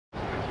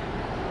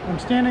I'm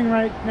standing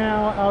right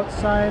now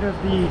outside of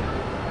the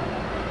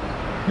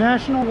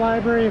National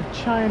Library of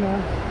China,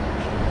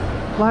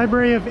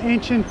 Library of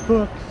Ancient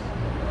Books.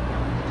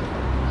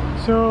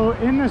 So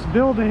in this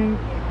building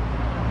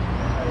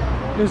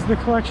is the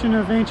collection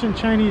of ancient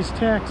Chinese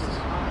texts.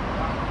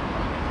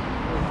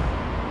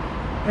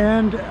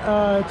 And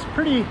it's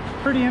pretty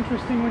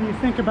interesting when you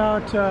think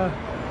about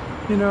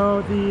you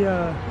know,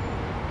 the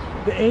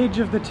age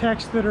of the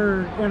texts that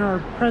are in our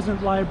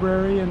present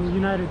library in the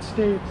United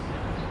States,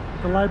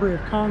 the Library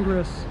of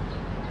Congress.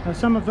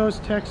 Some of those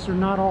texts are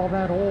not all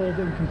that old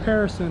in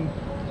comparison.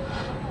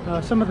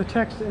 Some of the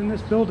texts in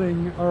this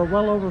building are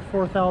well over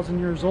 4,000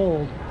 years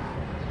old.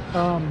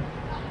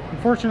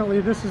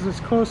 Unfortunately, this is as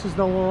close as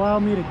they'll allow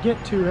me to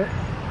get to it.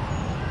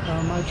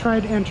 I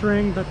tried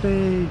entering, but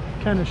they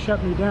kind of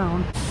shut me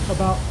down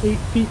about 8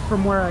 feet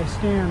from where I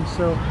stand.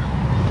 So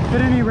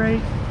at any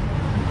rate,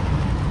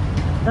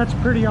 that's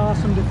pretty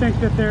awesome to think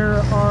that there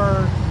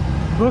are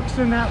books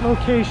in that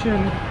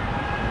location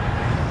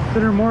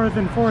that are more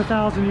than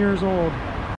 4,000 years old.